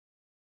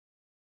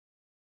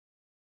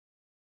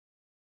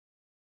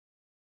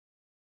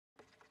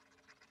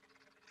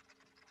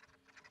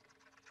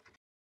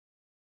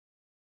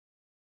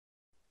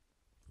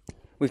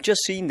We've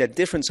just seen that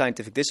different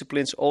scientific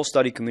disciplines all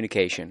study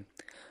communication.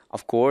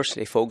 Of course,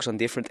 they focus on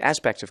different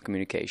aspects of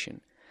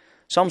communication.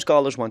 Some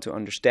scholars want to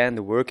understand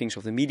the workings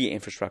of the media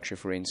infrastructure,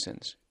 for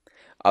instance.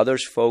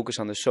 Others focus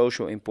on the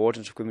social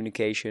importance of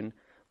communication,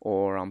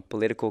 or on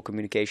political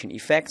communication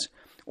effects,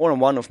 or on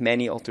one of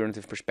many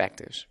alternative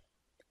perspectives.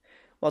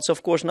 Well, it's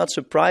of course not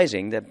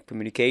surprising that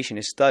communication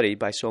is studied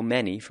by so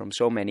many from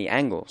so many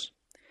angles.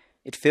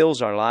 It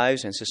fills our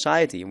lives and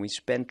society, and we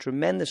spend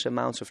tremendous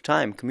amounts of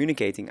time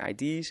communicating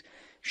ideas,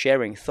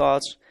 sharing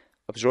thoughts,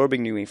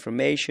 absorbing new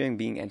information,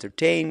 being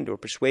entertained or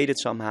persuaded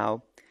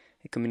somehow.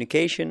 And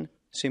communication,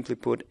 simply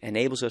put,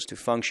 enables us to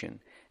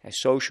function as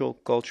social,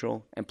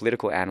 cultural, and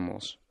political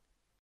animals.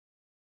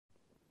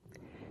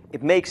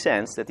 It makes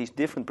sense that these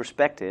different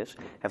perspectives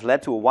have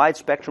led to a wide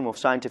spectrum of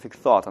scientific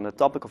thought on the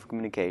topic of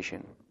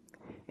communication.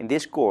 In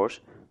this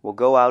course, we'll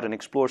go out and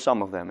explore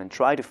some of them and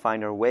try to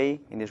find our way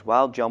in this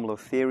wild jumble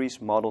of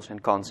theories, models,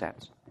 and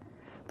concepts.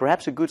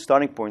 Perhaps a good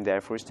starting point,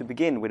 therefore, is to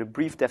begin with a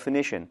brief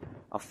definition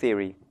of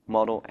theory,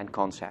 model, and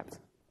concept.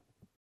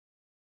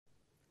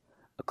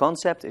 A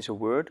concept is a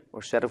word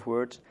or set of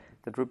words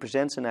that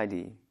represents an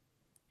idea.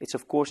 It's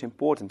of course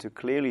important to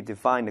clearly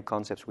define the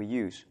concepts we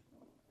use.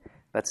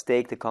 Let's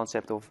take the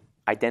concept of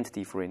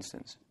identity, for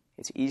instance.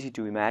 It's easy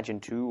to imagine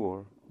two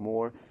or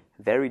more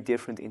very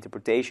different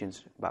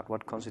interpretations about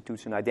what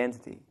constitutes an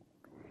identity.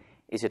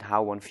 Is it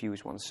how one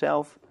views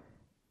oneself?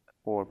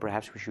 Or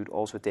perhaps we should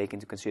also take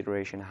into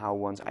consideration how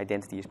one's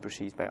identity is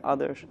perceived by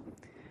others?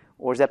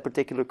 Or is that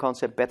particular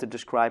concept better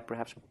described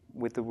perhaps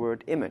with the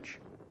word image?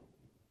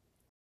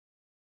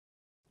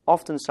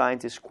 Often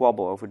scientists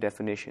squabble over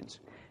definitions,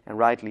 and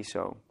rightly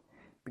so,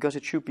 because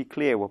it should be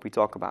clear what we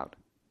talk about.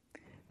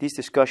 These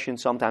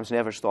discussions sometimes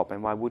never stop,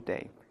 and why would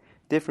they?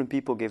 Different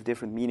people give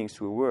different meanings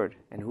to a word,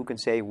 and who can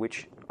say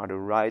which are the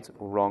right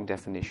or wrong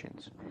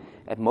definitions?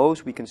 At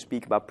most, we can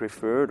speak about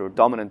preferred or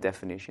dominant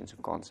definitions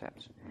of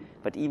concepts,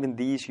 but even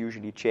these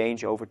usually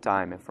change over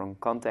time and from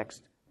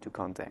context to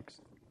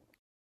context.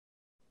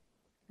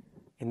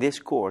 In this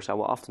course, I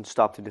will often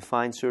stop to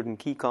define certain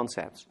key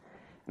concepts,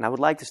 and I would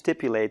like to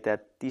stipulate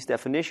that these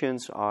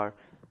definitions are,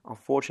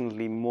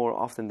 unfortunately, more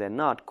often than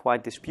not,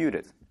 quite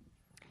disputed.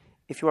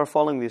 If you are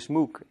following this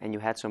MOOC and you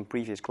had some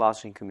previous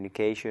classes in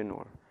communication,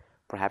 or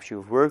perhaps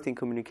you have worked in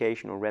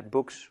communication or read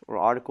books or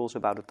articles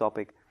about the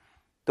topic,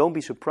 don't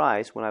be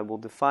surprised when I will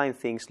define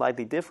things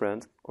slightly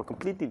different or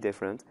completely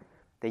different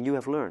than you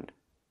have learned.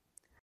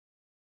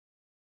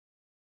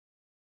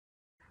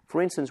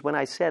 For instance, when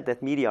I said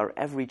that media are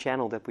every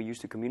channel that we use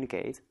to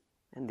communicate,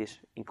 and this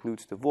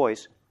includes the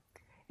voice,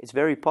 it's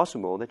very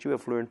possible that you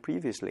have learned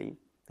previously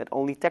that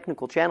only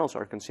technical channels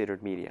are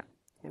considered media,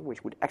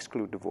 which would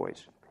exclude the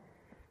voice.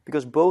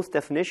 Because both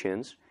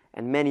definitions,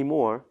 and many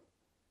more,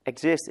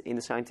 exist in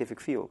the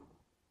scientific field.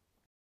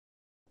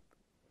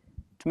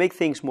 To make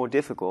things more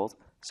difficult,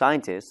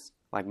 scientists,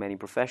 like many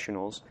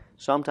professionals,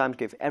 sometimes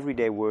give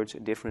everyday words a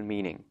different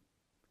meaning.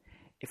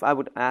 If I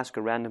would ask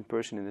a random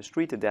person in the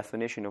street the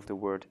definition of the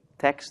word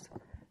text,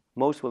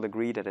 most will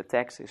agree that a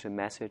text is a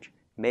message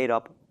made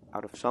up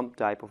out of some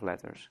type of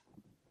letters.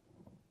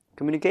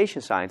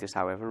 Communication scientists,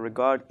 however,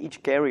 regard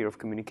each carrier of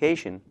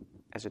communication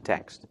as a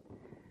text.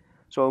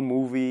 So a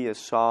movie, a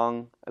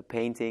song, a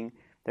painting,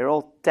 they're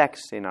all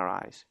texts in our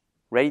eyes,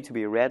 ready to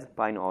be read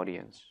by an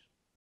audience.